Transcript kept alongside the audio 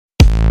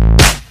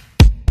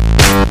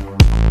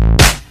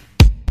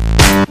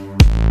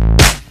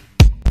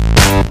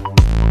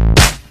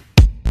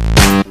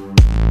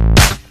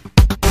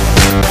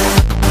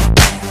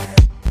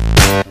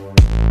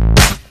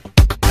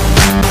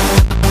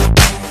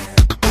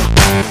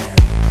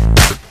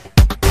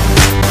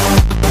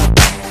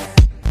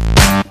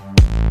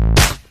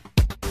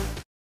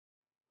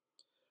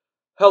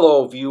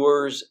Hello,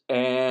 viewers,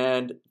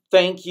 and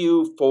thank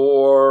you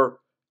for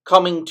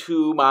coming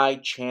to my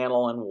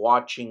channel and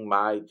watching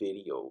my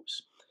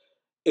videos.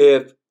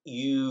 If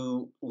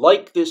you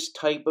like this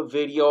type of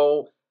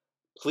video,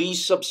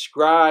 please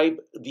subscribe.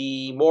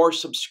 The more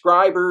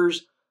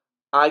subscribers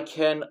I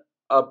can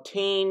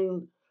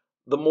obtain,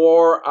 the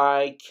more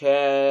I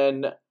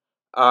can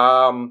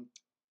monetize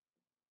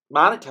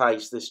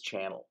this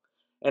channel.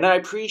 And I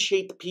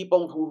appreciate the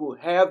people who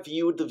have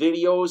viewed the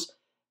videos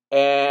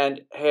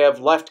and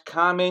have left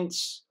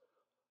comments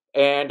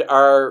and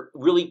are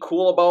really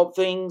cool about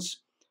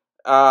things.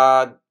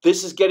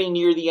 This is getting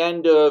near the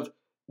end of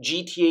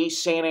GTA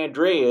San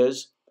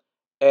Andreas,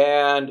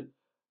 and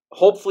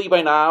hopefully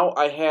by now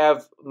I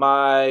have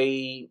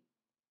my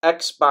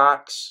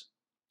Xbox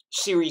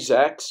Series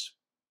X.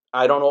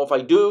 I don't know if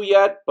I do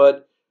yet,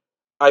 but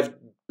I've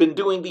been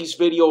doing these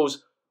videos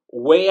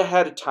way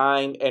ahead of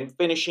time and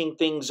finishing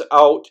things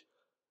out,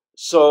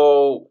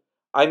 so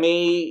I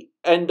may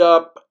end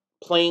up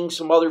playing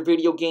some other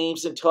video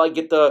games until I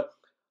get the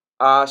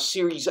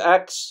Series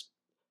X.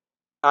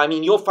 I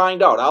mean, you'll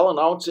find out. I'll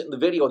announce it in the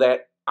video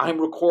that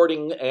I'm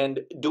recording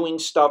and doing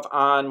stuff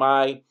on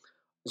my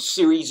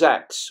Series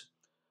X.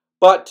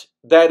 But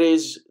that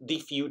is the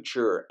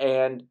future,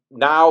 and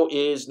now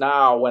is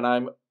now when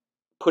I'm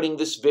putting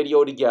this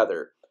video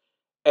together.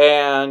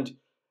 And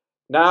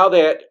now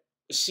that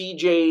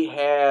CJ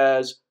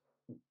has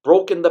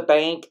broken the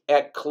bank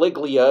at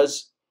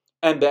Caliglia's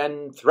and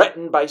then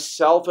threatened by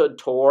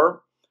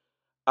Salvatore,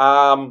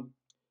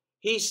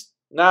 he's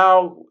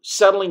now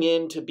settling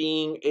into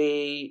being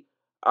a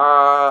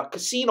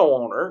casino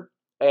owner,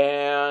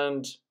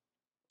 and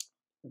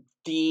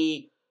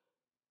the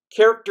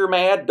character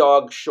Madd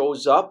Dogg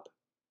shows up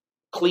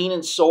clean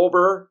and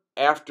sober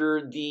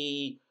after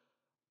the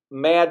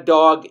Madd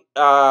Dogg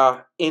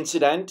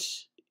incident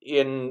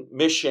in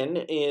Mission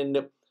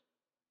in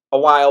a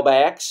while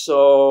back,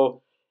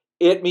 so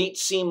it may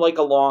seem like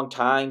a long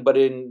time, but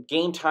in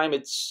game time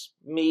it's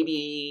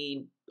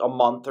maybe a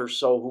month or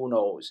so, who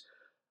knows.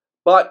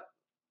 But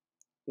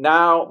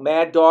now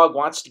Madd Dogg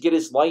wants to get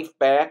his life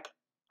back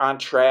on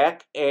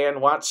track and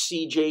wants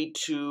CJ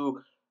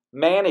to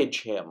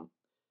manage him.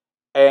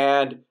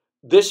 And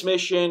this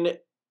mission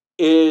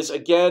is,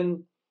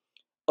 again,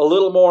 a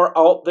little more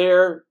out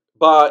there,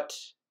 but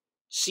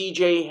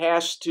CJ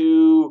has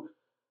to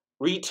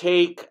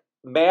retake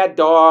Madd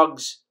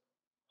Dogg's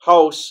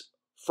house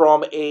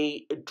from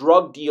a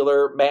drug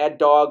dealer Madd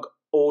Dogg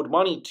owed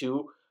money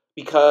to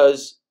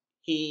because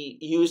he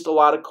used a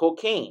lot of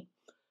cocaine.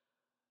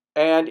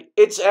 And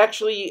it's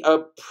actually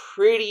a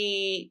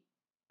pretty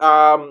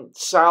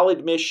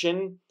solid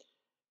mission.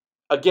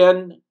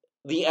 Again,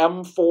 the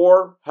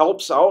M4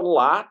 helps out a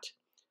lot.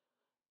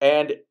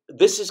 And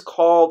this is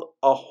called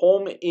A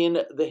Home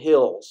in the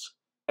Hills.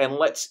 And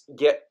let's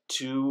get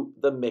to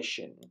the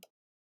mission.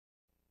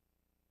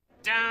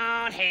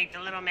 Don't hate the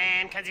little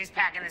man because he's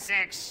packing a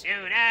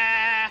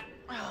six-shooter.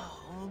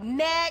 Oh,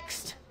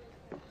 next.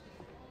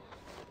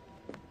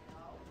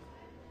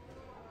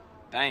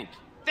 Thank you.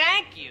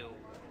 Thank you.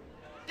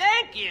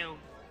 Thank you.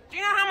 Do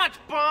you know how much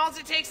balls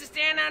it takes to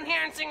stand down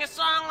here and sing a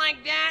song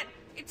like that?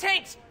 It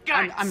takes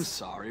guts. I'm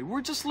sorry. We're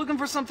just looking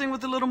for something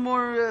with a little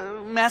more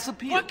mass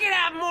appeal. What could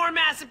have more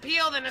mass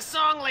appeal than a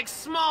song like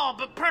Small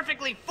but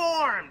Perfectly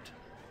Formed?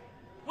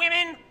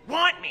 Women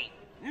want me.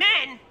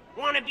 Men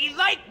want to be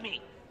like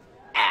me.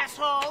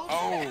 Assholes.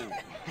 Oh.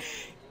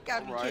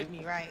 Gotta be kidding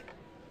me, right?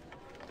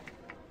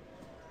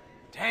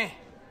 Damn.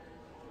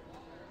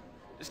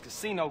 This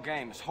casino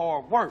game is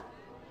hard work.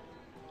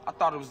 I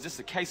thought it was just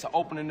a case of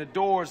opening the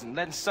doors and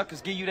letting suckers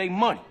give you their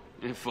money.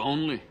 If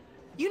only.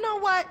 You know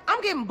what?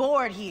 I'm getting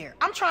bored here.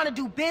 I'm trying to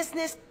do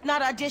business,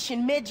 not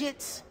audition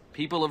midgets.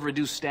 People of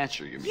reduced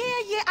stature, you mean?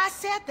 Yeah, I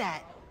said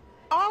that.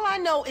 All I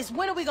know is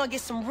when are we gonna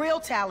get some real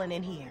talent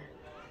in here?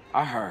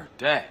 I heard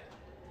that.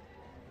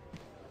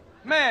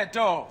 Madd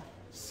Dogg.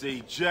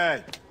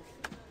 CJ.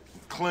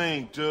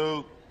 Clean,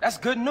 dude. That's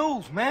good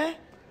news, man.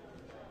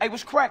 Hey,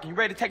 what's cracking? You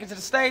ready to take it to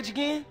the stage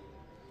again?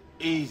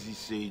 Easy,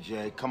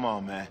 CJ. Come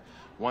on, man.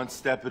 One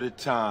step at a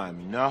time,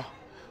 you know?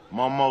 I'm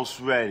almost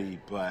ready,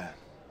 but...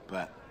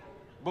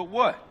 But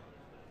what?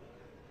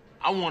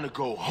 I want to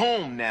go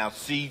home now,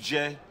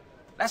 CJ.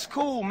 That's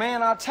cool,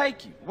 man. I'll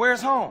take you.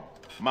 Where's home?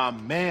 My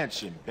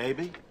mansion,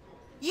 baby.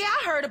 Yeah,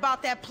 I heard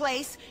about that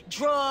place.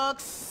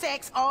 Drugs,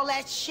 sex, all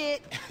that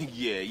shit.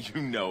 Yeah,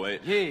 you know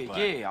it.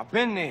 Yeah, I've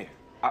been there.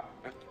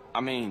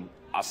 I mean,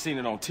 I've seen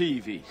it on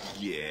TV.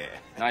 Yeah.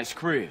 Nice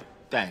crib.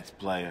 Thanks,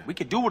 player. We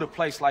could do with a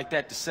place like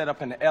that to set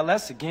up in the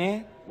LS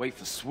again. Wait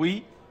for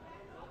Sweet.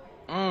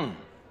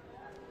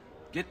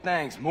 Get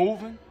things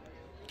moving.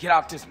 Get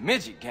out this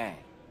midget game.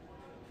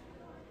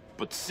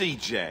 But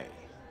CJ,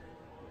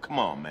 come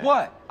on, man.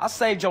 What? I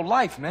saved your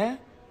life, man.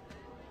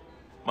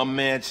 My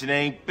mansion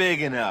ain't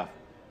big enough.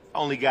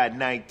 Only got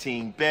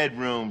 19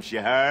 bedrooms, you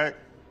heard?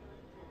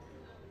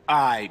 All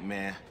right,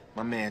 man.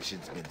 My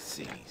mansion's been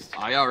seized.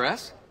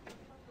 IRS?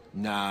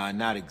 Nah,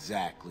 not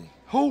exactly.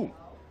 Who?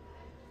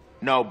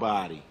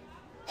 Nobody.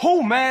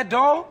 Who, Madd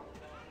Dogg?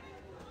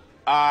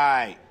 All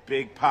right.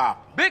 Big Papa.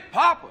 Big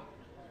Papa?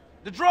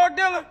 The drug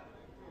dealer?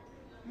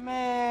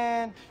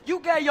 Man, you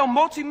gave your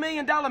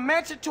multi-million-dollar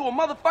mansion to a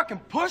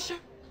motherfucking pusher?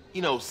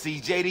 You know,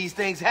 CJ, these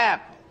things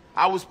happen.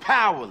 I was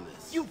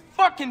powerless. You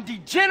fucking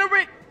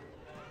degenerate?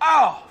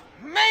 Oh,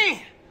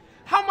 man!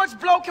 How much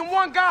blow can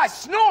one guy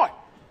snort?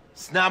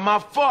 It's not my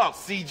fault,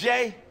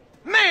 CJ.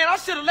 Man, I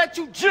should have let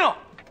you jump.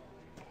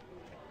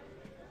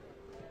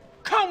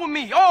 Come with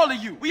me, all of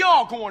you. We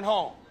all going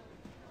home.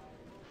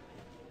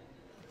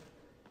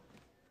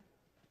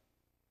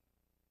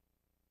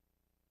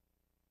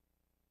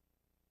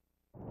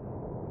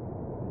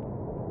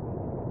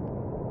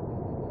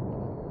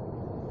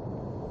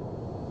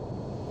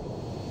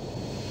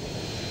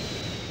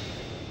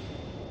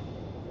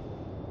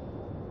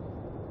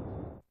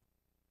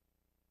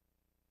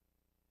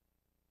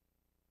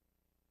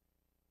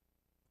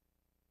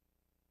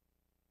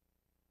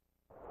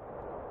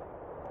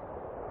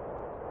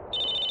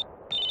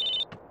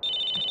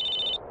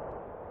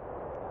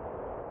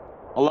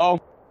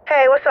 Hello?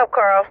 Hey, what's up,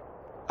 Carl?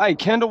 Hey,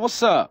 Kendall,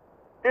 what's up?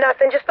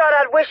 Nothing, just thought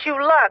I'd wish you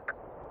luck.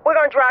 We're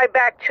gonna drive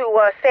back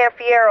to San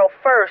Fierro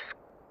first.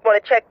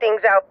 Want to check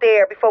things out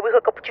there before we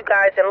hook up with you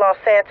guys in Los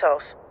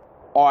Santos.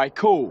 All right,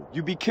 cool.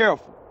 You be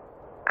careful.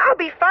 I'll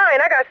be fine.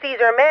 I got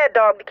Caesar and Madd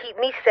Dogg to keep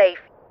me safe.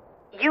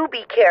 You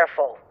be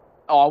careful.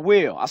 Oh, I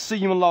will. I'll see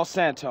you in Los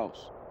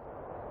Santos.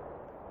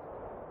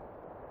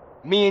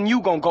 Me and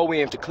you gonna go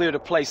in to clear the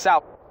place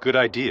out. Good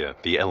idea,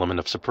 the element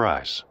of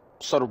surprise.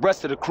 So the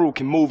rest of the crew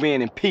can move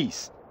in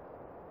peace.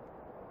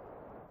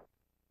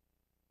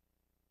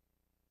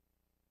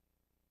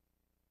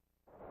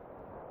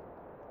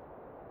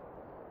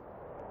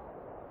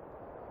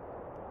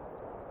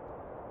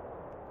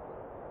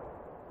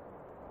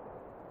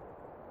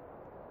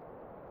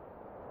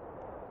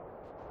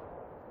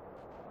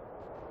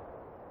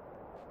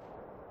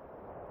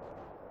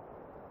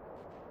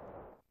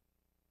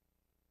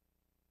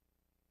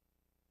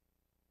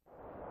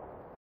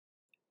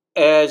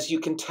 As you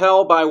can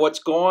tell by what's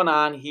going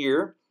on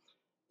here,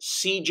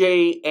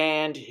 CJ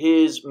and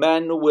his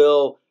men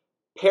will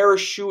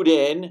parachute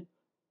in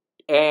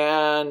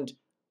and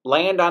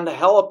land on the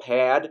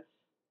helipad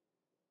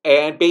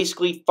and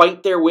basically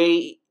fight their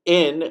way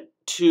in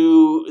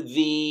to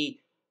the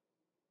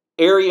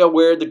area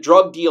where the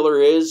drug dealer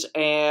is,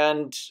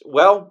 and,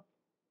 well,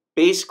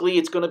 basically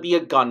it's going to be a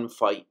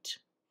gunfight.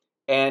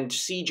 And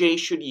CJ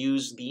should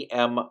use the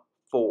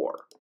M4.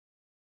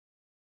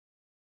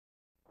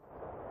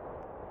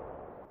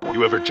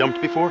 You ever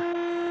jumped before?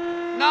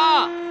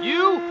 Nah,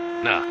 you?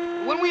 Nah.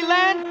 When we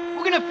land,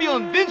 we're gonna feel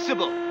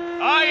invincible.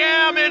 I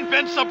am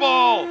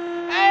invincible!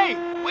 Hey,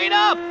 wait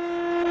up!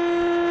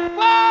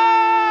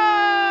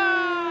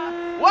 Wah!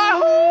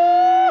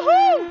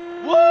 Wahoo!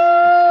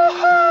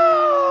 Woohoo!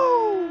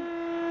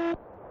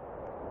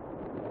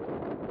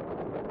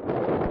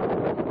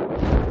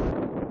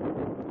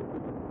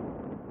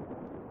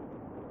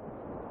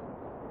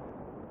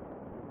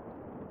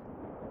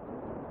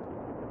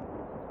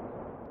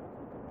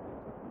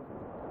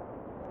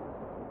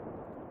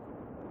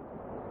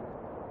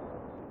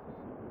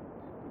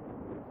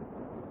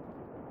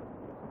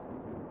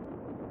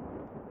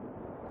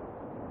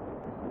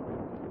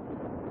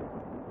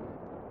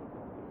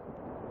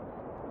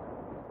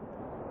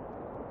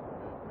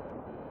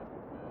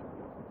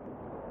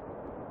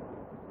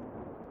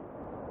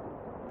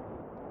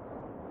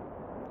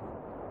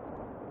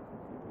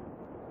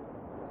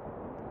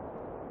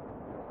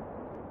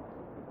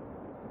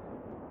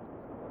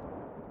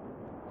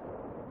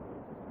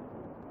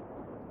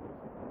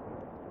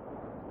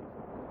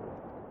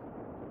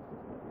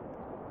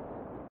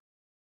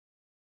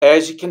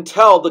 As you can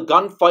tell, the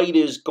gunfight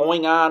is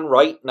going on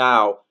right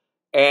now,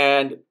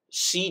 and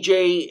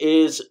CJ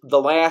is the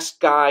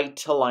last guy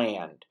to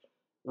land,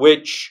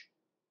 which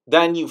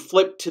then you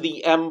flip to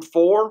the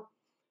M4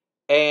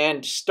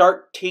 and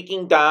start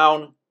taking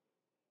down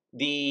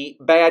the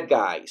bad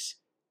guys.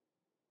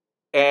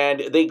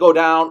 And they go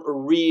down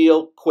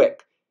real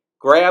quick.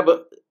 Grab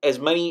as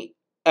many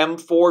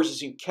M4s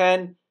as you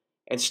can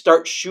and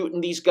start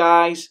shooting these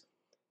guys.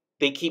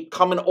 They keep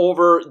coming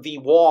over the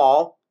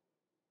wall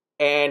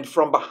and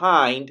from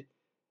behind,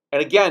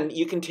 and again,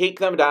 you can take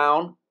them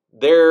down.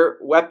 Their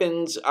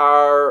weapons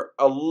are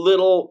a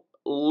little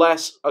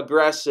less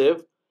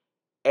aggressive,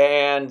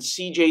 and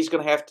CJ's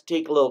going to have to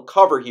take a little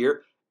cover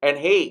here. And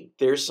hey,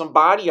 there's some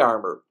body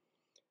armor.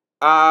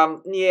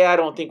 Yeah, I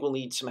don't think we'll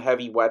need some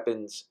heavy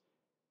weapons.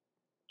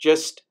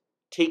 Just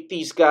take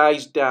these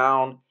guys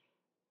down,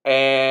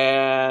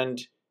 and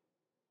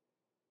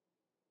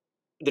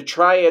the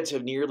triads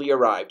have nearly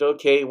arrived.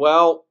 Okay,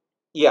 well,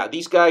 yeah,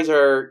 these guys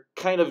are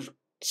kind of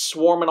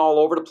swarming all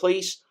over the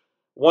place.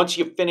 Once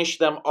you finish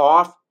them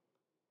off,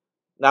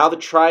 now the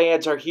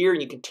triads are here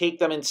and you can take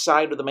them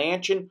inside of the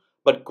mansion,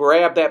 but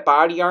grab that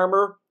body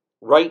armor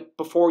right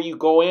before you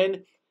go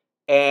in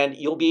and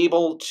you'll be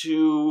able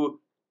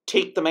to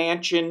take the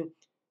mansion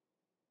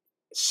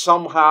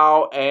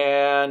somehow.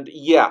 And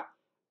yeah,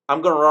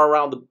 I'm going to run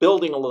around the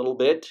building a little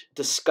bit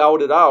to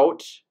scout it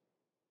out.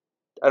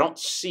 I don't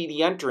see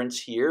the entrance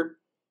here.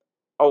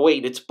 Oh,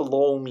 wait, it's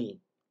below me.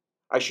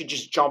 I should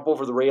just jump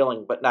over the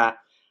railing, but nah.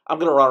 I'm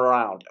going to run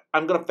around.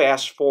 I'm going to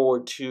fast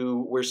forward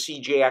to where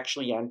CJ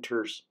actually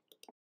enters.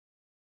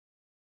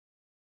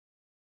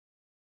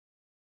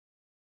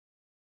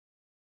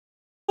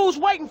 Who's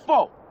waiting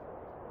for?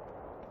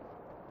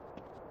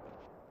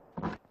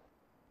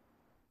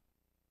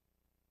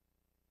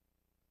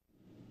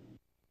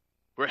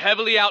 We're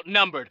heavily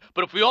outnumbered,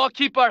 but if we all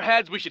keep our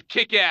heads, we should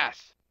kick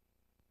ass.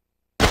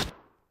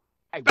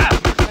 Hey,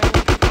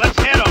 Let's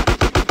hit 'em.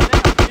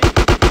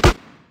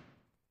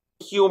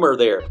 Humor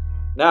there.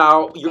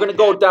 Now, you're going to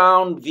go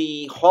down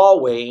the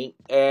hallway,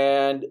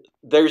 and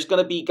there's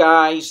going to be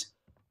guys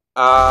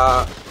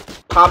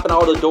popping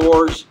out of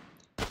doors,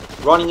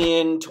 running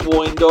into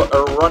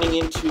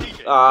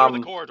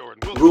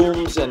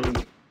rooms,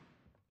 and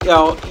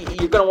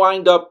you're going to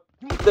wind up,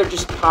 they're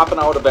just popping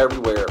out of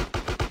everywhere.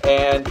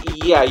 And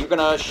yeah, you're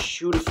going to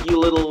shoot a few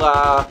little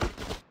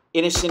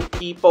innocent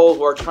people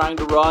who are trying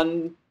to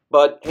run,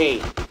 but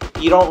hey,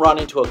 you don't run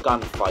into a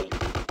gunfight.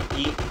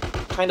 You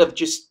kind of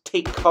just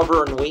take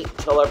cover and wait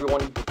until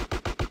everyone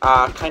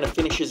kind of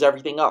finishes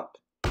everything up.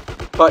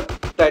 But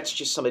that's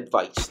just some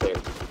advice there.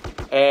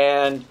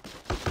 And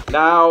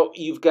now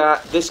you've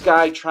got this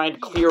guy trying to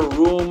clear a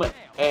room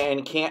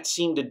and can't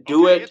seem to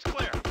do it.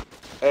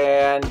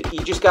 And you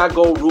just got to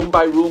go room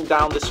by room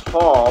down this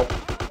hall,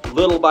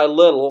 little by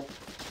little.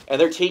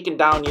 And they're taking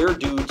down your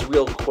dudes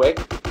real quick.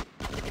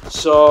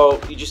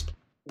 So you just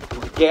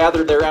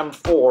gather their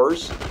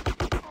M4s.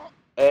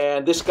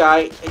 And these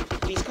guys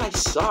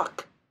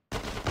suck.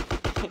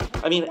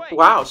 I mean,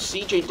 wow,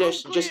 CJ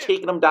just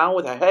taking them down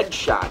with a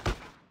headshot.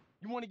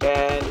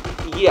 And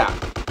yeah,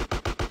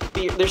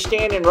 they're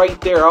standing right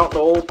there out in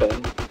the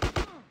open.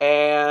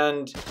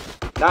 And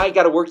now you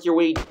got to work your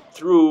way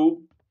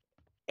through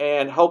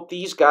and help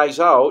these guys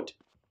out.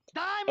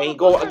 And you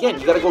go, again,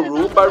 you got to go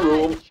room by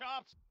room.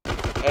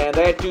 And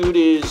that dude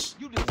is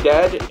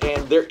dead,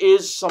 and there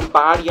is some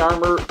body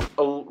armor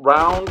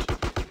around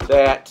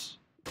that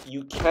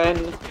you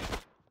can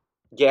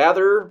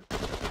gather.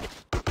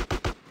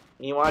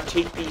 You want to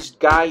take these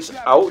guys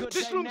out.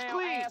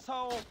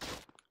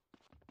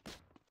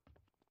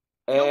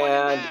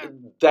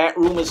 And that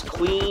room is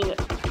clean.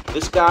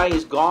 This guy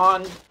is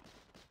gone.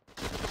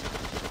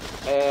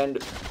 And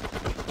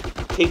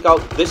take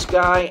out this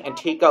guy and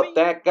take out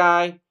that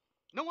guy.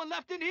 No one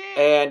left in here.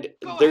 And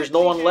there's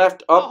no one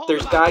left up.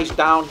 There's guys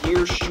down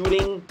here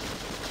shooting.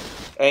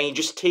 And you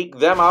just take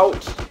them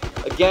out.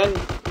 Again,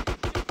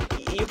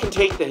 you can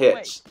take the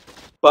hits.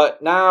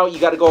 But now you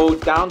got to go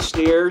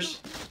downstairs.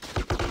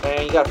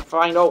 And you got to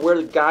find out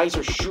where the guys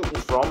are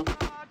shooting from.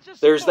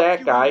 There's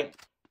that guy.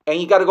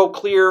 And you got to go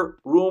clear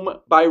room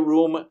by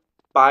room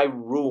by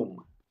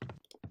room.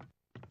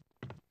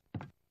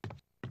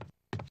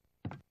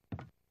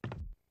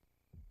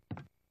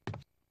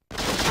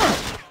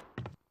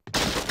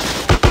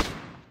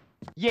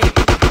 Yeah.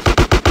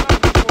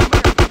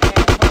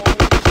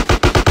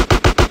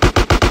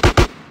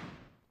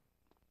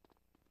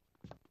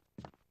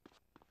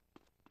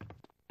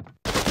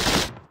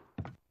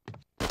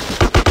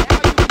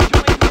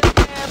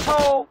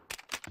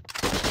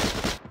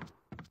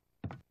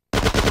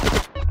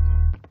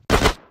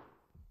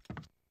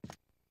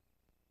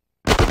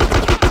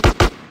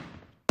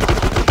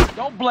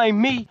 Don't blame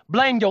me,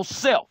 blame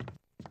yourself.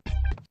 A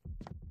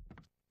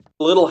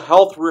little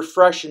health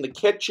refresh in the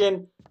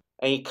kitchen.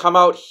 And you come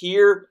out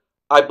here.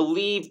 I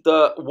believe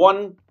the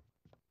one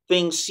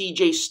thing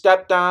CJ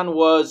stepped on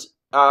was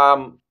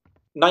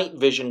night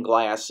vision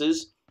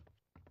glasses.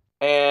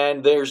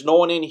 And there's no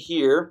one in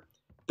here.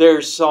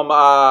 There's some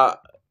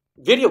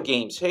video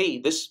games. Hey,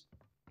 this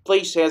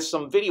place has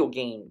some video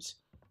games.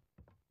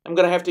 I'm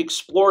going to have to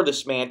explore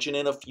this mansion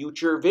in a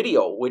future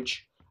video,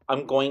 which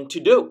I'm going to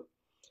do.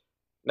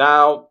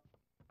 Now,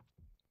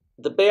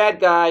 the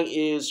bad guy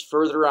is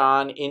further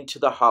on into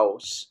the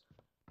house.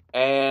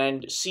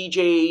 And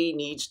CJ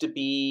needs to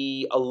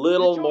be a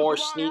little more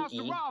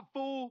sneaky.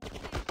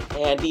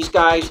 And these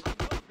guys,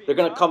 they're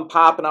going to come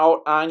popping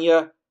out on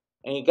you.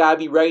 And you got to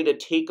be ready to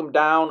take them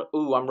down.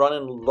 Ooh, I'm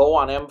running low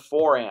on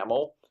M4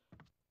 ammo.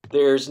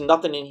 There's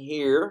nothing in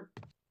here.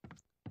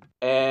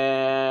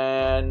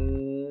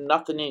 And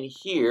nothing in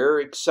here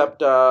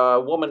except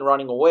a woman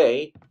running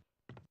away.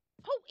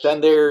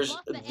 Then there's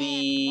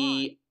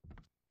the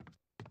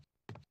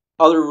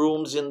other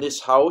rooms in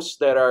this house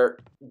that are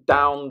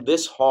down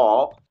this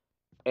hall,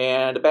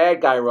 and a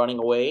bad guy running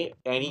away,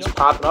 and he's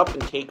popping up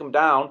and take him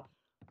down.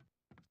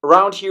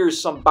 Around here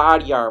is some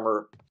body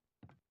armor,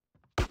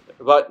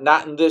 but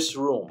not in this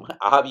room,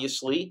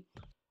 obviously.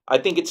 I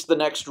think it's the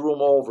next room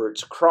over.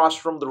 It's across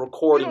from the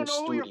recording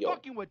studio. Who you're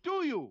fucking with,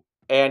 do you?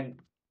 And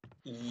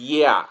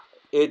yeah,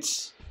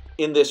 it's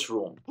in this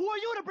room. Who are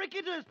you to break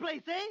into this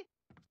place, eh?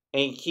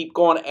 And you keep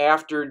going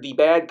after the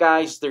bad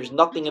guys. There's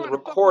nothing in the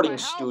recording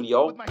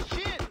studio.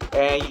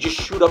 And you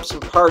just shoot up some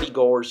party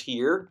goers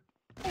here.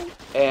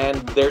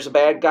 And there's a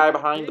bad guy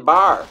behind the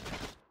bar.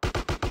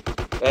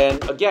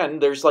 And again,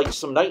 there's like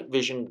some night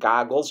vision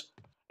goggles.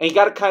 And you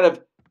got to kind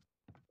of,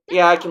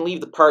 yeah, I can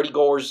leave the party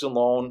goers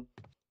alone.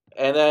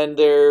 And then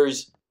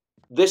there's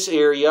this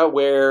area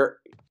where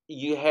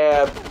you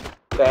have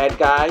bad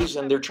guys,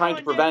 and they're trying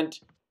to prevent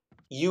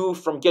you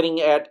from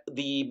getting at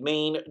the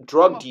main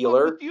drug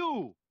dealer.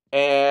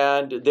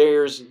 And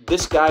there's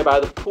this guy by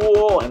the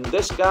pool, and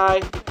this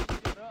guy,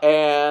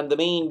 and the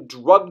main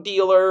drug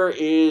dealer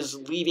is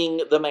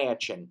leaving the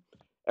mansion.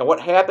 And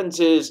what happens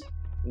is,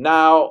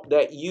 now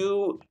that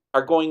you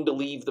are going to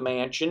leave the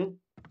mansion,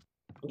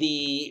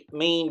 the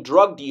main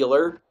drug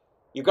dealer,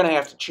 you're going to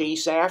have to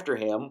chase after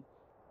him.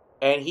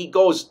 And he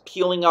goes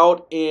peeling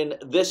out in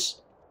this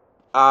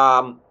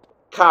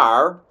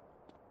car.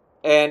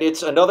 And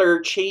it's another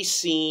chase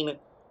scene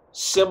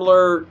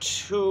similar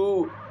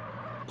to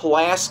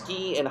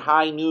Pulaski and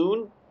High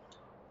Noon.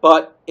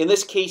 But in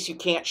this case, you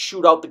can't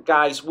shoot out the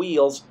guy's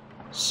wheels.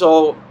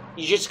 So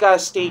you just got to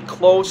stay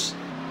close.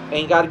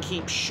 And you got to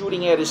keep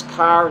shooting at his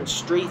car and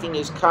strafing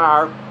his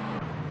car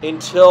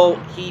until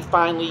he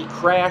finally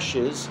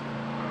crashes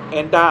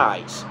and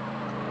dies.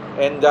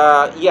 And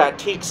yeah, it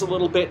takes a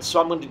little bit, so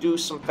I'm going to do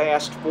some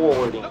fast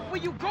forwarding. Look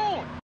where you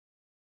going?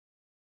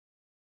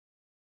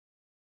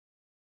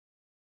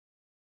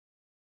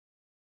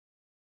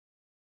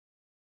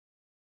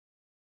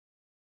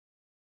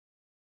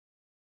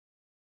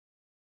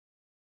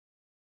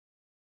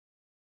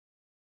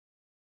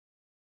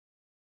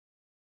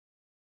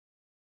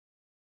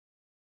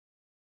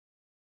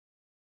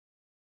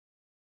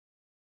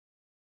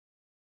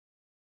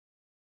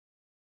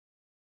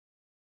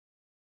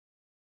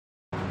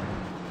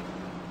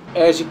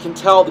 As you can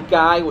tell, the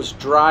guy was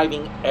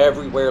driving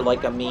everywhere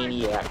like a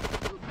maniac.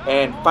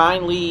 And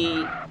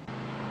finally,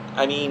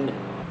 I mean,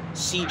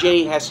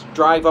 CJ has to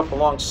drive up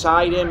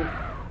alongside him.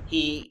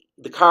 The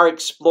car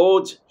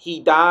explodes,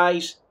 he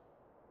dies,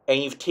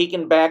 and you've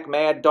taken back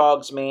Madd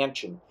Dogg's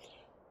mansion.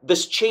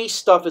 This chase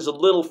stuff is a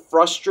little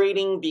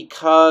frustrating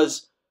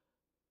because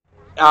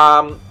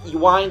you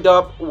wind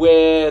up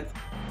with,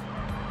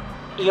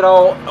 you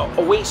know,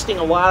 wasting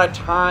a lot of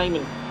time,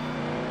 and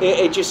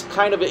it just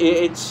kind of,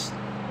 it's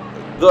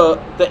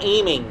the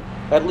aiming.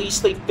 At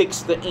least they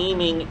fixed the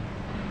aiming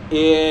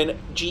in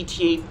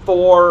GTA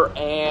 4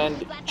 and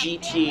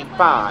GTA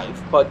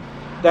 5, but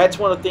that's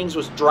one of the things,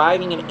 was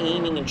driving and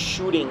aiming and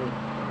shooting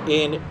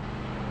in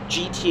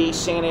GTA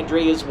San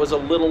Andreas was a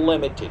little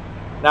limited.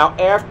 Now,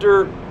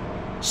 after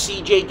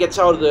CJ gets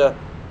out of the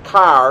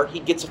car, he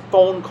gets a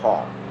phone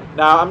call.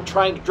 Now, I'm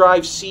trying to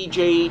drive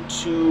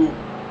CJ to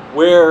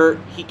where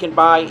he can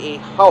buy a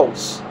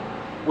house,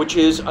 which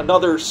is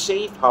another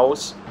safe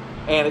house,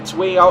 and it's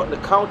way out in the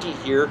county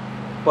here,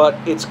 but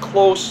it's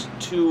close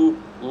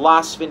to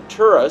Las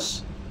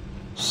Venturas,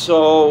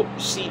 so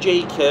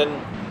CJ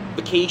can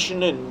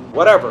vacation and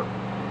whatever,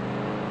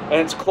 and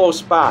it's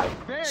close by.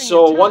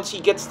 So once he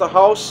gets the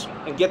house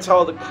and gets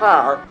out of the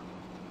car,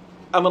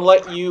 I'm going to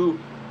let you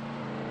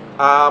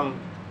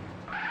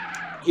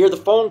hear the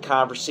phone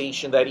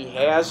conversation that he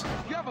has,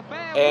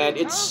 and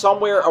it's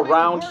somewhere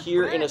around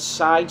here in a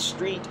side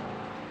street.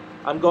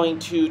 I'm going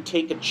to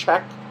take a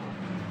check,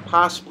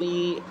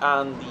 possibly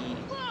on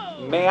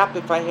the map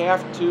if I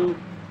have to,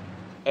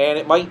 and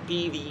it might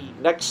be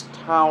the next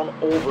town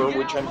over,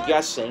 which I'm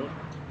guessing.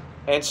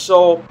 And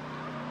so,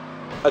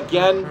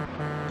 again,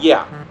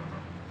 yeah,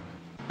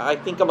 I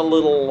think I'm a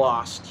little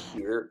lost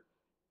here.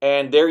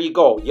 And there you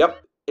go.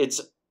 Yep,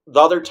 it's the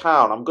other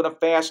town. I'm going to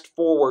fast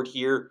forward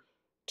here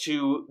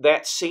to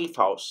that safe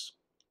house.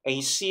 And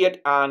you see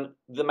it on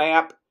the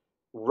map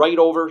right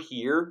over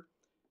here.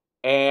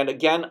 And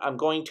again, I'm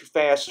going to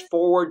fast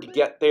forward to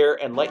get there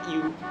and let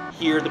you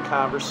hear the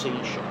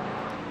conversation.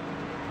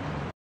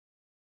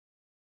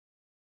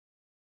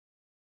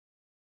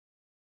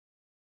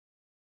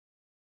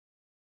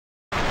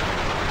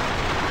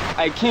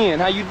 Hey, Ken,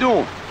 how you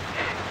doing?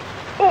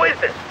 Who is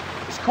this?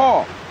 It's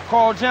Carl.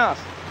 Carl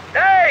Johnson.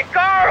 Hey,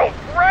 Carl!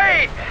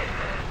 Great!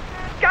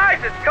 Guys,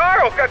 it's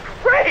Carl!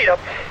 Great!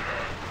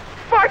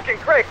 Fucking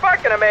great!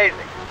 Fucking amazing!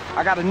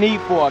 I got a need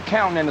for an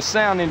accountant and a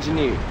sound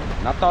engineer,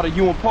 and I thought of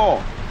you and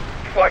Paul.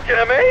 Fucking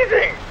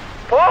amazing!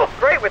 Paul's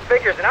great with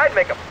figures, and I'd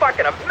make a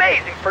fucking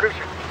amazing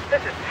producer.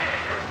 This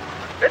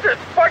is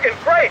fucking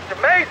great! It's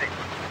amazing!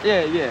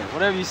 Yeah,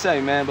 whatever you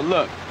say, man, but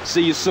look,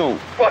 see you soon.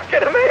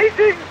 Fucking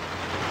amazing!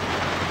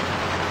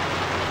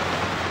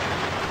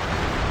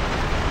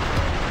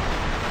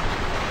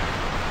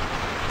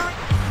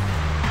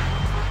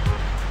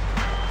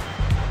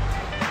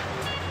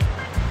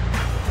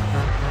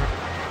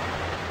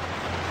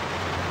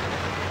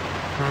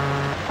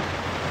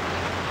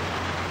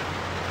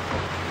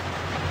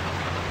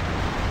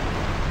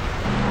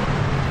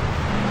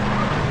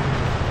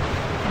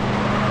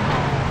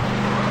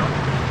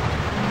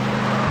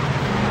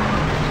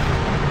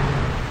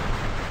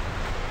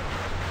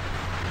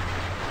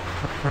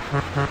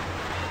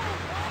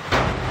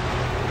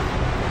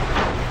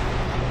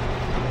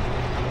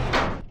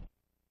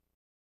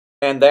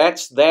 And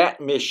that's that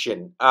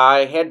mission. I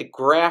had to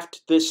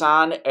graft this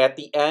on at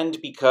the end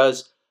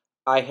because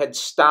I had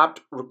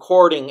stopped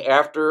recording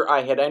after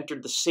I had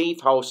entered the safe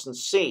house and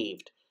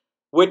saved,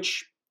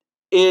 which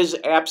is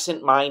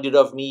absent-minded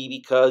of me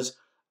because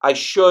I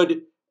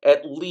should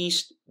at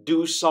least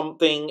do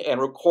something and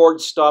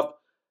record stuff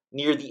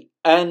near the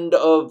end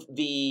of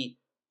the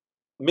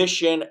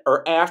mission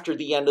or after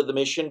the end of the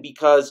mission,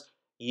 because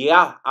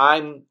yeah,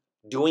 I'm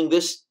doing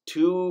this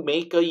to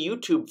make a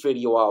YouTube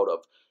video out of.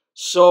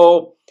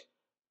 So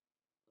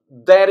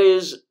that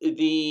is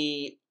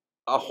the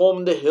Home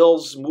in the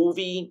Hills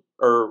movie,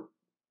 or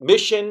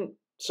mission,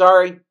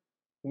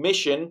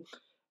 mission.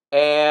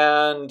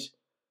 And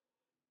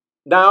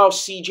now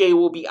CJ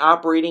will be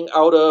operating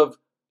out of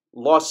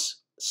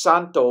Los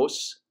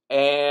Santos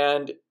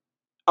and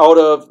out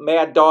of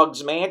Madd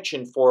Dogg's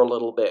mansion for a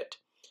little bit.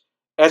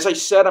 As I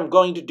said, I'm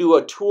going to do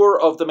a tour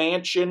of the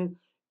mansion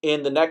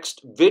in the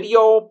next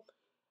video.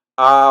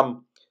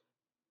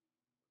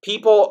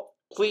 People,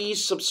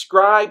 please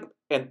subscribe,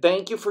 and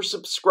thank you for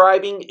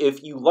subscribing.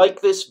 If you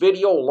like this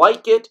video,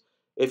 like it.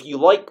 If you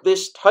like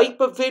this type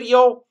of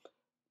video,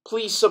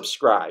 please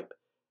subscribe.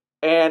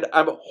 And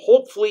I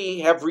hopefully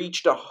have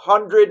reached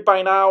 100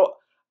 by now.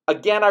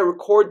 Again, I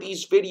record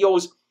these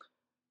videos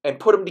and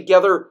put them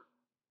together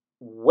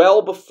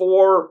well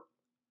before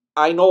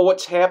I know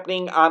what's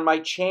happening on my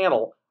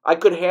channel. I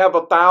could have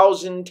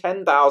 1,000,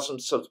 10,000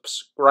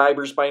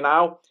 subscribers by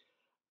now.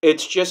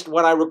 It's just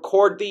when I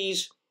record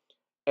these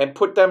and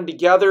put them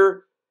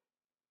together,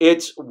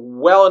 it's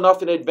well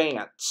enough in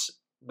advance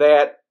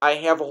that I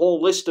have a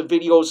whole list of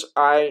videos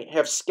I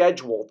have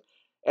scheduled.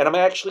 And I'm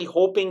actually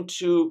hoping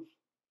to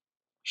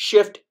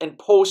shift and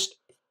post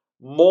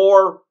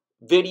more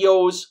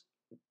videos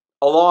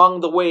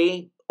along the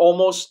way,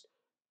 almost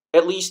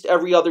at least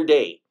every other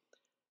day.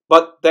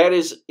 But that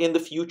is in the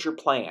future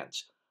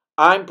plans.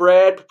 I'm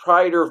Brad,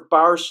 proprietor of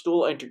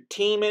Barstool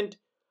Entertainment.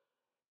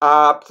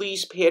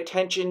 Please pay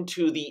attention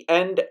to the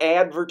end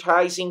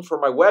advertising for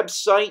my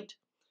website.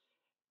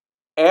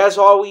 As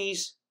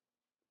always,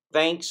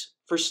 thanks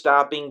for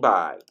stopping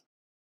by.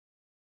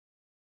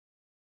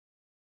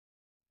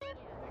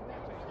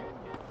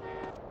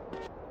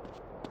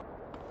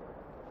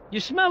 You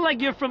smell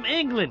like you're from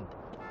England.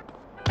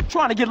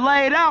 Trying to get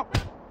laid out?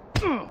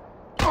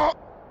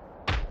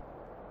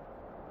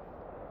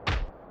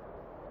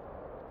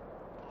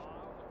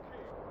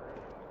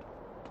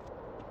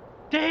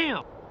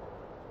 Damn!